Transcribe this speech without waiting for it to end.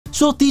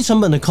说低成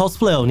本的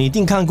cosplay， 你一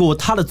定看过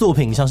他的作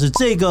品，像是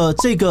这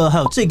个还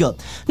有这个，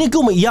你也跟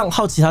我们一样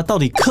好奇他到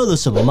底刻了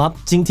什么吗？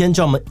今天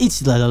就让我们一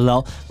起来聊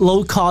聊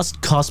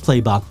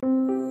Lowcostcosplay 吧。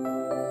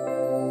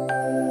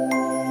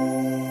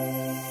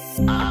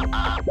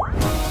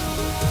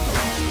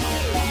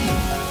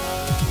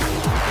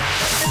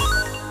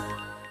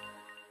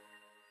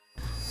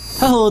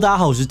Hello， 大家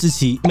好，我是志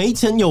祺。没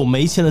钱有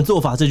没钱的做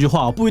法这句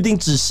话，不一定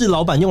只是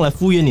老板用来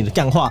敷衍你的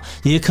干话，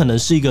也可能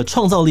是一个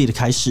创造力的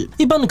开始。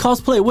一般的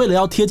cosplay 为了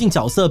要贴近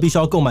角色，必须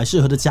要购买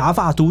适合的假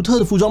发、独特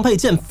的服装配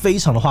件，非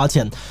常的花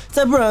钱。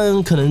再不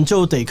然，可能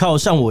就得靠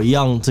像我一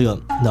样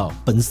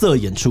本色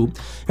演出。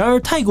然而，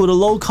泰国的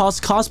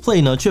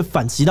Lowcostcosplay 呢，却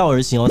反其道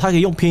而行哦，它可以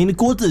用便宜的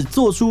锅子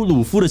做出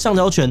鲁夫的橡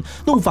胶拳、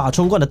怒发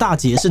冲冠的大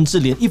姐，甚至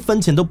连1分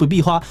钱都不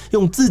必花，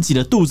用自己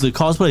的肚子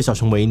cosplay 小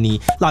熊维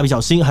尼、蜡笔小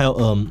新，还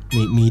有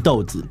米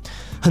豆子。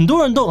很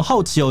多人都很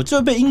好奇哦，这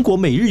位被英国《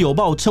每日邮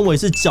报》称为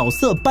是角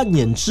色扮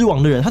演之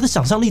王的人，他的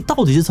想象力到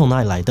底是从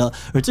哪里来的？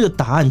而这个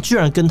答案居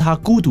然跟他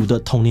孤独的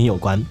童年有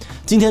关。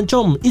今天就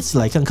让我们一起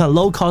来看看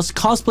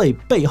Lowcostcosplay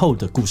背后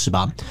的故事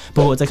吧。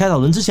不过在开讨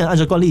论之前，按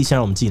照惯例，先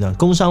让我们进入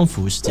工商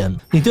服务时间。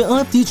你对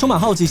NFT 充满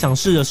好奇，想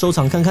试着收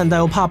藏看看，但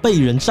又怕被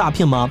人诈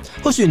骗吗？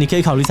或许你可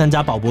以考虑参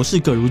加宝博士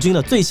葛如君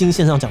的最新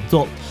线上讲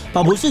座。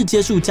宝博士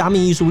接触加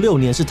密艺术6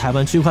年，是台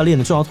湾区块链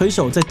的重要推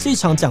手。在这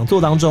场讲座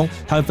当中，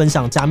他会分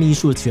享加密艺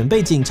术的起源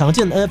背景、常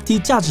见的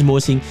NFT 价值模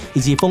型以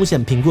及风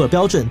险评估的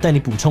标准，带你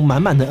补充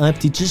满满的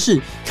NFT 知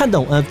识，看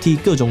懂 NFT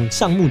各种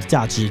项目的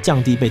价值，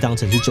降低被当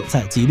成是韭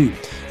菜的几率。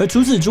而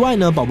除此之外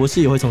呢，宝博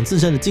士也会从自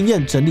身的经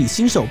验整理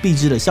新手必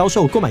知的销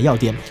售购买要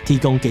点，提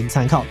供给你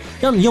参考，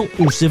让你用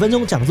50分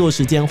钟讲座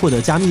时间获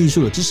得加密艺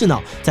术的知识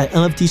脑，在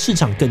NFT 市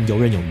场更游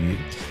刃有余。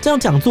这场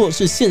讲座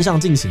是线上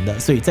进行的，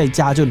所以在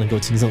家就能够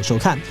轻松收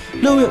看。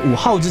6月5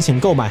号之前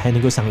购买还能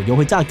够享有优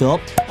惠价格哦，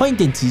欢迎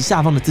点击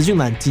下方的资讯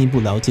栏进一步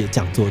了解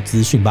讲座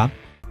资讯吧。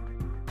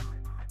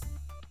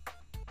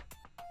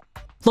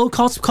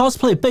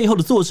Lowcostcosplay 背后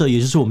的作者，也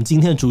就是我们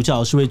今天的主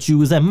角，是位居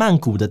住在曼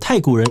谷的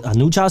泰国人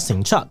志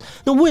祺。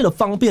那为了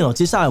方便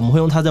接下来我们会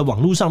用他在网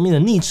络上面的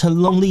昵称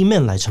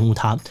Lonelyman 来称呼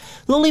他。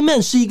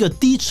Lonelyman 是一个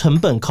低成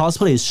本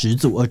cosplay 的始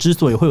祖，而之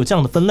所以会有这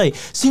样的分类，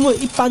是因为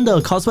一般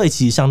的 cosplay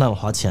其实相当的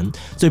花钱。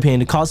最便宜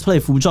的 cosplay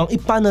服装一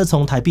般呢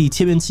从台币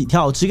1000元起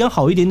跳，质感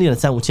好一点点的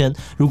3、5千。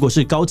如果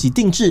是高级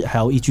定制，还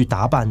要依据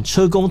打版、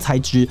车工材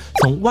质，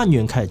从1万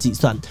元开始计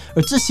算。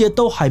而这些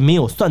都还没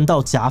有算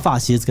到假发、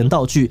鞋子跟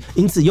道具，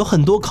因此有很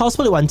多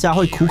cosplay 玩家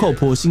会苦口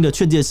婆心的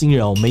劝诫新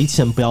人哦，没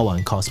钱不要玩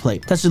cosplay。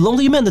但是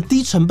Lonelyman 的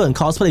低成本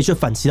cosplay 却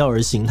反其道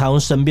而行，他用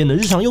身边的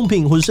日常用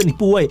品或者身体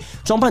部位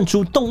装扮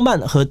出动漫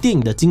和电影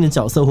的经典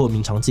角色或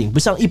名场景，不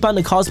像一般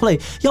的 cosplay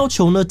要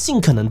求呢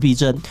尽可能逼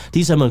真。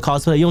低成本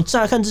cosplay 用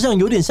乍看之下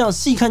有点像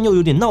细看又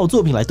有点闹的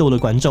作品来逗乐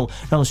观众，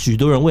让许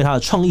多人为他的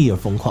创意而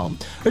疯狂。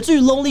而至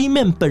于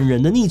Lonelyman 本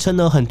人的昵称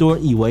呢，很多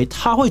人以为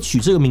他会取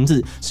这个名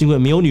字是因为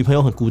没有女朋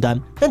友很孤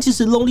单，但其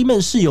实 Lonelyman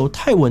是由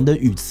泰文的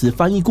语词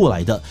翻译过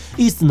来的，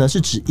意思呢是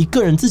指一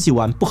个人自己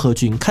玩不合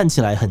群，看起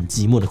来很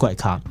寂寞的怪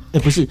咖。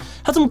不是，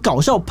他这么搞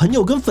笑，朋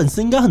友跟粉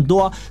丝应该很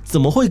多啊，怎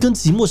么会跟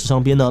寂寞扯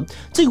上边呢？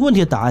这个问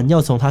题的答案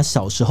要从他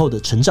小时候的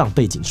成长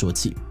背景说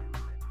起。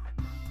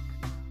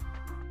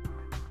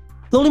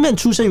Lonelyman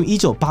出生于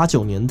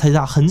1989年，在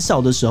他很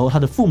小的时候，他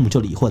的父母就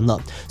离婚了，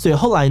所以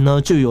后来呢，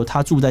就由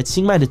他住在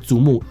清迈的祖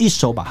母一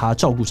手把他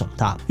照顾长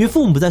大。因为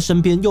父母不在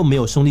身边，又没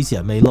有兄弟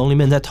姐妹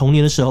 ，Lonelyman 在童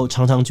年的时候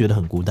常常觉得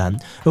很孤单。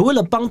而为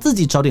了帮自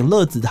己找点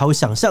乐子，他会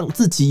想象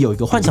自己有一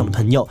个幻想的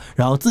朋友，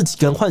然后自己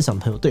跟幻想的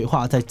朋友对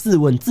话，在自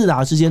问自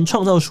答之间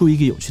创造出一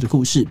个有趣的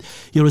故事。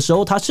有的时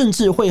候，他甚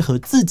至会和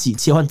自己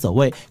切换走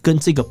位，跟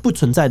这个不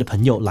存在的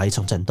朋友来一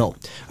场战斗。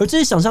而这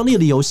些想象力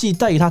的游戏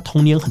带给他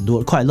童年很多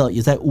的快乐，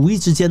也在无意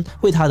之间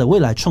为他的未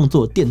来创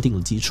作奠定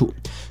了基础。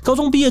高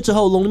中毕业之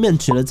后 ，Lonelyman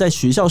觉得在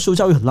学校受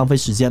教育很浪费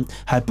时间，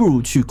还不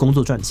如去工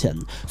作赚钱，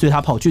所以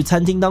他跑去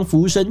餐厅当服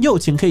务生，又有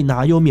钱可以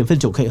拿，又有免费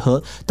酒可以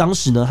喝。当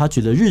时呢，他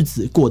觉得日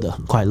子过得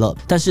很快乐，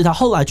但是他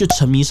后来却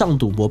沉迷上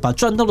赌博，把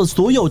赚到的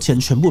所有钱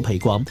全部赔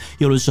光。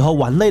有的时候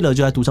玩累了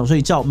就在赌场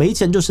睡觉，没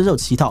钱就伸手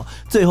乞讨，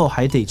最后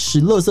还得吃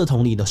垃圾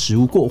桶里的食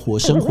物过活，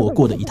生活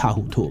过得一塌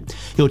糊涂。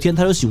有天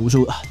他就醒悟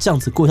出，这样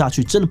子过下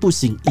去真的不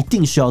行，一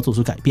定需要做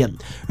出改变。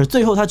而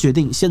最后他决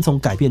定先从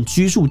改变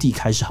居住地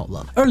开始好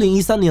了。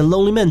2013年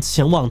 ，Lonelyman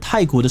前往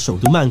泰国的首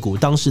都曼谷，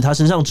当时他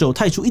身上只有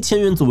泰铢1000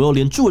元左右，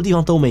连住的地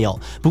方都没有。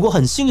不过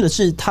很幸运的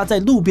是，他在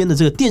路边的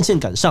这个电线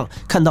杆上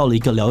看到了一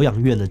个疗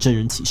养院的真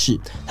人启事。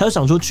他就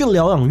想说，去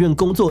疗养院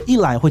工作，一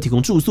来会提供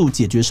住宿，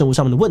解决生活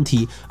上面的问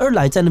题；二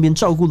来在那边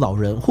照顾老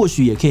人，或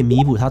许也可以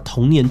弥补他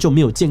童年就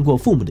没有见过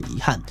父母的遗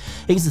憾。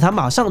因此，他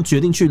马上决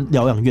定去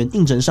疗养院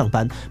应征上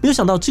班。没有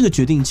想到，这个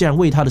决定竟然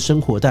为他的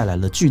生活带来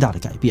了巨大的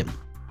改变。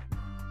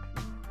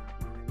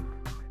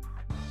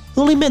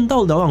Lonelyman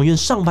到疗养院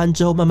上班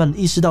之后，慢慢的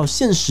意识到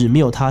现实没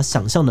有他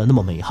想象的那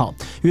么美好，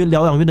因为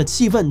疗养院的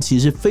气氛其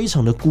实非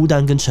常的孤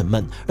单跟沉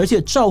闷，而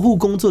且照护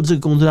工作的这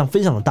个工作量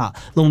非常的大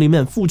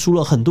 ，Lonelyman 付出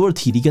了很多的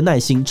体力跟耐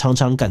心，常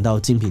常感到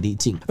精疲力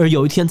尽。而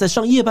有一天在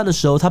上夜班的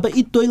时候，他被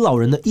一堆老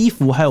人的衣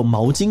服还有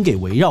毛巾给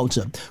围绕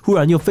着，忽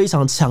然又非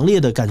常强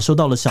烈的感受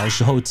到了小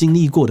时候经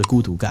历过的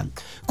孤独感。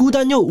孤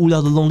单又无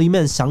聊的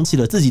Lonelyman 想起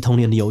了自己童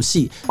年的游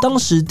戏，当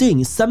时电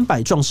影《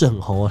300壮士》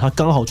很红哦，他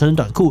刚好穿着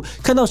短裤，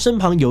看到身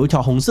旁有一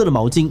条红色的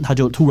毛巾，他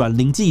就突然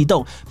灵机一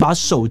动，把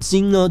手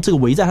巾呢这个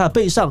围在他的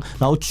背上，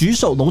然后举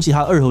手拢起他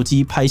的二头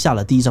肌，拍下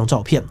了第一张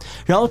照片。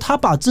然后他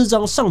把这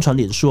张上传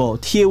脸书哦，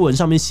贴文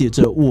上面写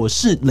着“我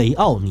是雷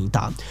奥尼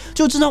达”。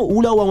就这张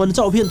无聊玩玩的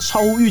照片，超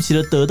乎预期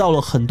的得到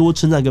了很多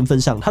称赞跟分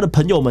享。他的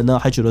朋友们呢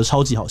还觉得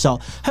超级好笑，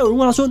还有人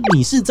问他说：“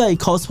你是在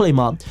cosplay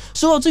吗？”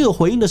收到这个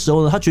回应的时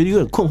候呢，他觉得有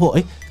点困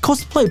惑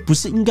，cosplay 不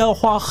是应该要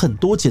花很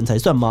多钱才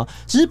算吗？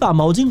只是把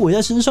毛巾围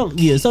在身上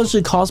也算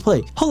是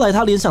cosplay。后来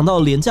他联想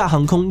到廉价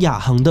航空亚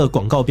航的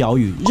广告标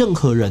语，任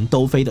何人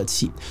都飞得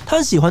起。他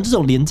很喜欢这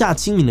种廉价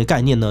亲民的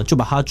概念呢，就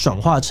把它转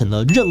化成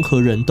了任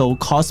何人都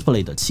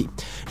cosplay 得起。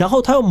然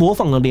后他又模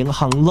仿了联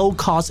航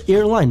Lowcost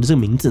Airline 的这个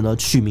名字呢，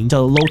取名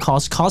叫做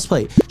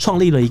Lowcostcosplay， 创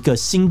立了一个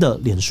新的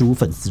脸书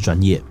粉丝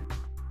专页。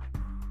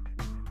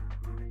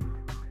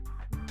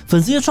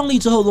粉丝页创立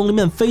之后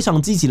 ，Lonelyman 非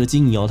常积极的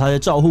经营哦。他在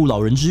照顾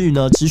老人之余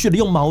呢，持续的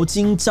用毛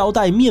巾、胶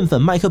带、面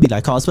粉、麦克笔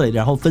来 cosplay，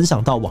 然后分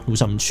享到网络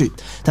上面去。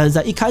但是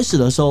在一开始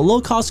的时候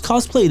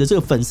 ，Lowcostcosplay 的这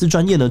个粉丝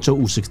专页呢，只有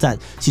50个赞，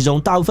其中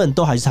大部分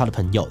都还是他的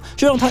朋友，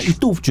就让他一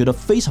度觉得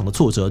非常的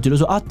挫折，觉得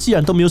说啊，既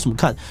然都没有什么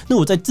看，那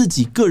我在自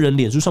己个人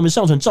脸书上面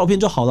上传照片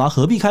就好啦，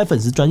何必开粉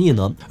丝专页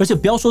呢？而且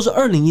不要说是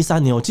2013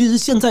年哦，其实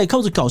现在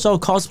靠着搞笑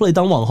cosplay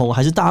当网红，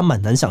还是大家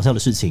蛮难想象的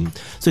事情。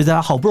所以在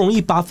他好不容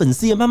易把粉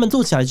丝页慢慢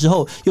做起来之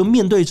后，又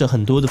面对着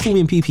很多的负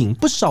面批评，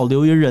不少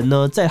留言人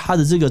呢，在他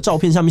的这个照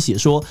片下面写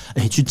说：“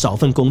去找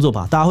份工作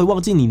吧，大家会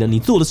忘记你的，你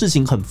做的事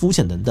情很肤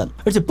浅等等。”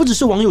而且不只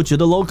是网友觉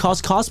得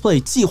Lowcostcosplay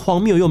既荒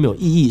谬又没有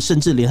意义，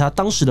甚至连他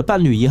当时的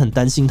伴侣也很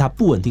担心他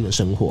不稳定的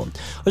生活。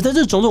而在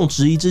这种种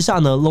质疑之下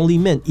呢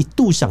 ，Lonelyman 一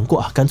度想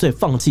过干脆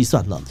放弃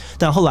算了。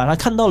但后来他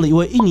看到了一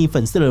位印尼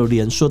粉丝的留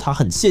言，说他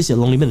很谢谢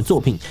Lonelyman 的作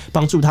品，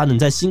帮助他能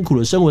在辛苦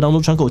的生活当中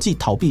喘口气，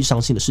逃避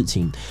伤心的事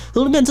情。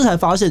Lonelyman 这才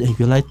发现，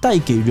原来带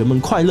给人们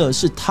快乐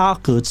是他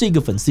和这个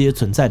粉丝页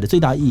存在的最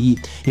大意义，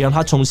也让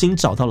他重新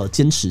找到了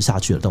坚持下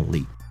去的动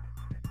力。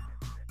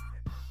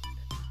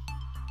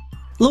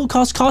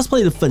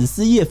Lowcostcosplay 的粉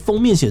丝页封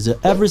面写着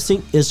 "Everything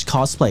is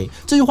cosplay"，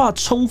 这句话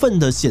充分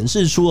的显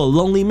示出了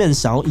Lonelyman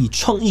想要以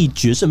创意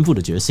决胜负的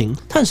决心。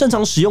他很擅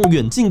长使用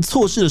远近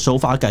错视的手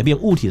法改变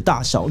物体的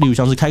大小，例如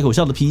像是开口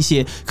笑的皮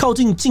鞋，靠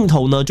近镜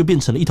头呢就变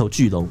成了一头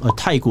巨龙，而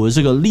泰国的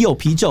这个 Leo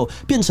啤酒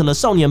变成了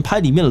少年派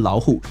里面的老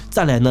虎。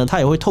再来呢，他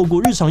也会透过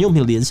日常用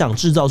品的联想，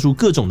制造出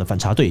各种的反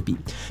差对比，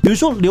比如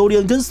说榴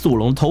莲跟索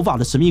隆头发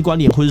的神秘关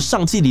联，或是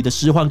上汽里的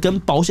十环跟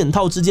保险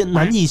套之间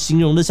难以形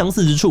容的相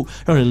似之处，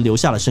让人留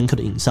下了深刻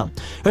的印象。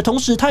而同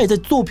时，他也在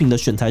作品的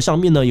选材上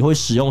面呢，也会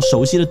使用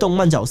熟悉的动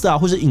漫角色啊，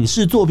或是影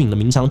视作品的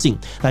名场景，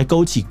来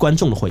勾起观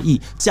众的回忆，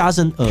加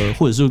深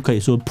或者是可以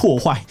说破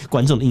坏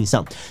观众的印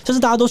象。像是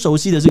大家都熟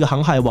悉的这个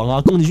航海王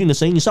啊、宫崎骏的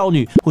神隐少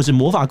女，或是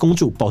魔法公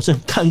主，保证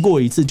看过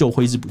一次就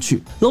挥之不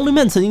去。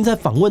Lonelyman 曾经在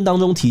访问当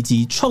中提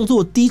及，创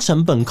作低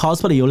成本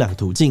cosplay 有2个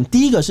途径，第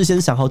一个是先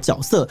想好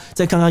角色，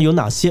再看看有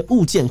哪些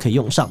物件可以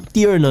用上；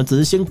第二呢，则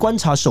是先观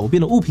察手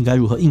边的物品该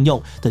如何应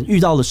用，等遇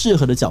到了适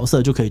合的角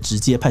色，就可以直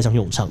接派上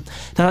用场。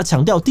但他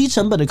强调低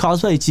成本的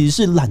cosplay 其实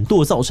是懒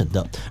惰造成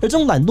的，而这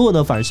种懒惰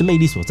呢，反而是魅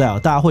力所在啊！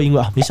大家会因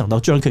为没想到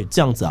居然可以这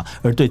样子啊，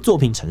而对作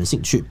品产生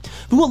兴趣。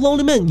不过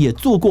Lonelyman 也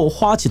做过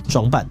花钱的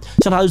装扮，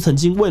像他就曾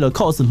经为了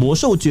cos 魔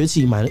兽崛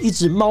起买了一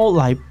只猫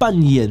来扮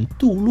演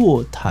杜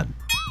洛坦。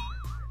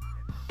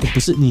不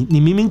是你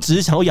明明只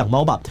是想要养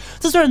猫吧？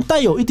这虽然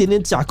带有一点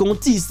点假公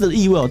济私的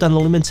意味，但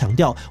Lonelyman 强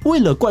调，为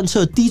了贯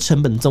彻低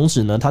成本的宗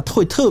旨呢，他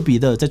会特别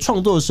的在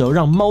创作的时候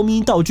让猫咪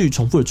道具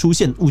重复的出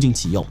现，物尽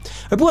其用。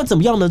而不管怎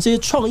么样呢，这些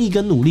创意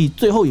跟努力，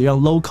最后也让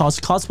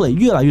Lowcostcosplay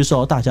越来越受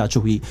到大家的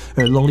注意，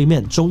而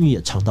Lonelyman 终于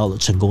也尝到了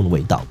成功的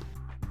味道。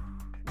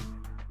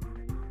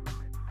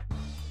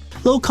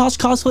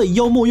Lowcostcosplay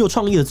幽默又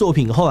创意的作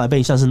品，后来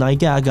被像是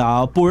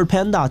Bored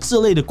Panda 这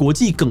类的国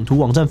际梗图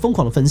网站疯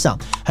狂的分享，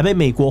还被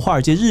美国《华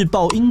尔街日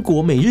报》、英国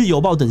《每日邮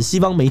报》等西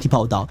方媒体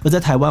报道。而在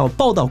台湾有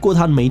报道过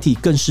他的媒体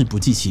更是不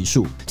计其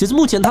数。截至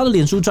目前，他的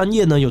脸书专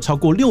页呢有超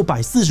过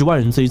640万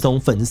人追踪，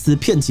粉丝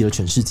遍及了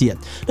全世界。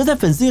那在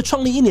粉丝页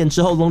创立1年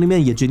之后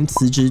 ，Lonelyman 也决定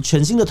辞职，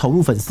全心的投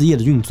入粉丝页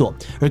的运作。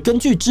而根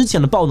据之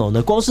前的报道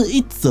呢，光是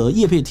一则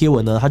业配贴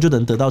文呢，他就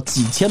能得到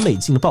几千美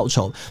金的报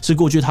酬，是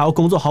过去他要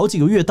工作好几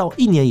个月到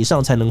1年以上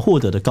上才能获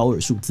得的高额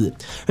数字。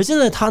而现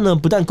在他呢，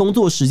不但工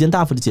作时间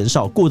大幅的减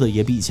少，过得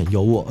也比以前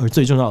优渥，而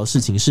最重要的事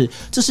情是，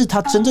这是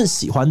他真正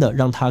喜欢的，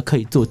让他可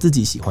以做自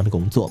己喜欢的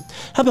工作。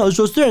他表示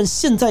说，虽然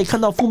现在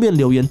看到负面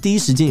留言，第一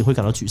时间也会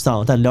感到沮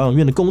丧，但疗养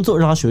院的工作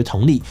让他学会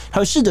同理，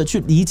还会试着去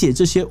理解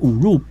这些侮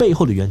辱背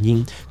后的原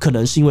因，可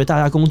能是因为大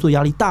家工作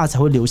压力大，才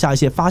会留下一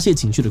些发泄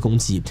情绪的攻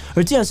击。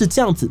而既然是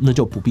这样子，那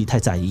就不必太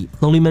在意。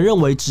Lonelyman认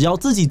为，只要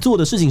自己做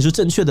的事情是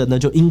正确的，那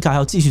就应该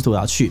要继续做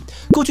下去。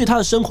过去他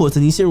的生活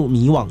曾经陷入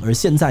迷惘，而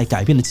现在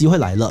改变的机会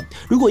来了。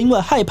如果因为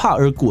害怕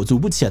而裹足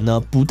不前呢，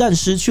不但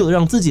失去了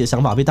让自己的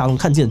想法被大众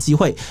看见的机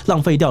会，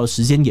浪费掉的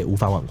时间也无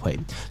法挽回。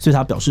所以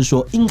他表示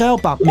说，应该要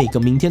把每个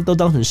明天都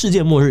当成世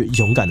界末日，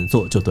勇敢的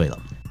做就对了。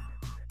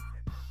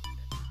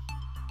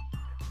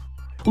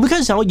我们开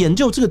始想要研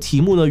究这个题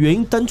目呢，原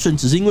因单纯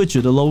只是因为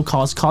觉得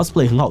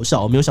Lowcostcosplay 很好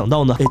笑，没有想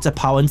到呢，在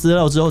爬完资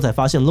料之后才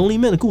发现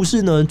Lonelyman 的故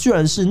事呢，居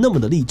然是那么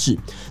的励志。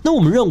那我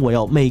们认为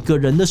每个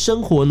人的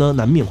生活呢，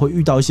难免会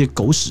遇到一些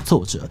狗屎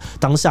挫折。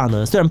当下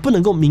呢，虽然不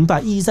能够明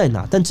白意义在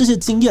哪，但这些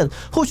经验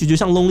或许就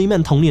像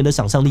Lonelyman 童年的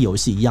想象力游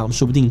戏一样，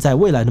说不定在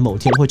未来的某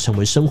天会成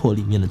为生活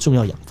里面的重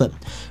要养分。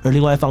而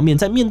另外一方面，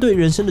在面对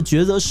人生的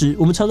抉择时，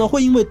我们常常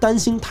会因为担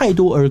心太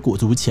多而裹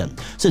足不前，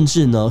甚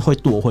至呢会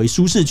躲回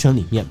舒适圈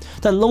里面。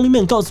但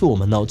Lonelyman告诉我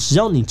们呢，只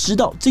要你知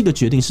道这个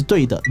决定是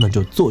对的，那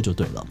就做就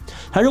对了。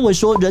他认为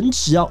说，人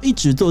只要一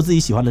直做自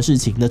己喜欢的事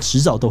情，那迟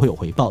早都会有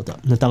回报的。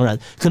那当然，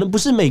可能不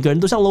是每个人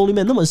都像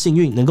Lonelyman 那么幸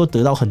运，能够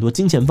得到很多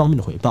金钱方面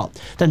的回报，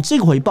但这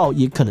个回报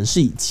也可能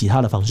是以其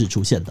他的方式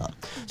出现的。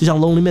就像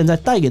Lonelyman 在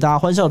带给大家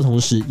欢笑的同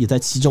时，也在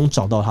其中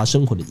找到他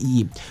生活的意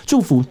义。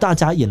祝福大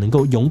家也能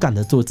够勇敢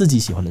的做自己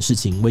喜欢的事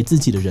情，为自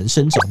己的人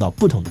生找到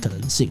不同的可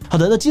能性。好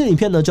的，那今天的影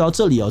片呢就到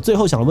这里哦。最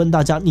后想要问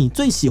大家，你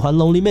最喜欢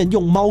Lonelyman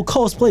用猫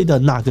cosplay 的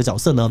哪个角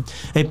色呢？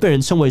被人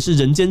称为是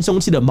人间凶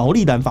器的毛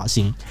利兰发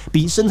型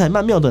，B 身材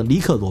曼妙的李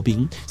可罗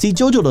宾，C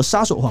JoJo的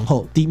杀手皇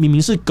后，D 明明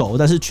是狗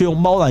但是却用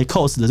猫来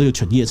cos 的这个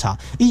犬夜叉。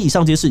以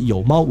上皆是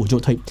有猫我就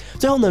推。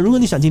最后呢，如果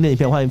你喜欢今天的影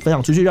片，欢迎分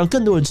享出去，让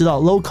更多人知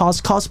道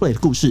Lowcostcosplay 的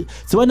故事。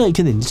此外呢，也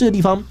可以点击这个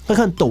地方看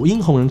看抖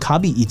音红人卡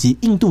比以及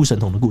印度神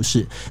童的故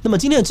事。那么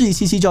今天的志祺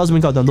七七就到这边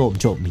告一段落，我们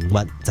就明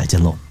晚再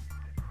见喽。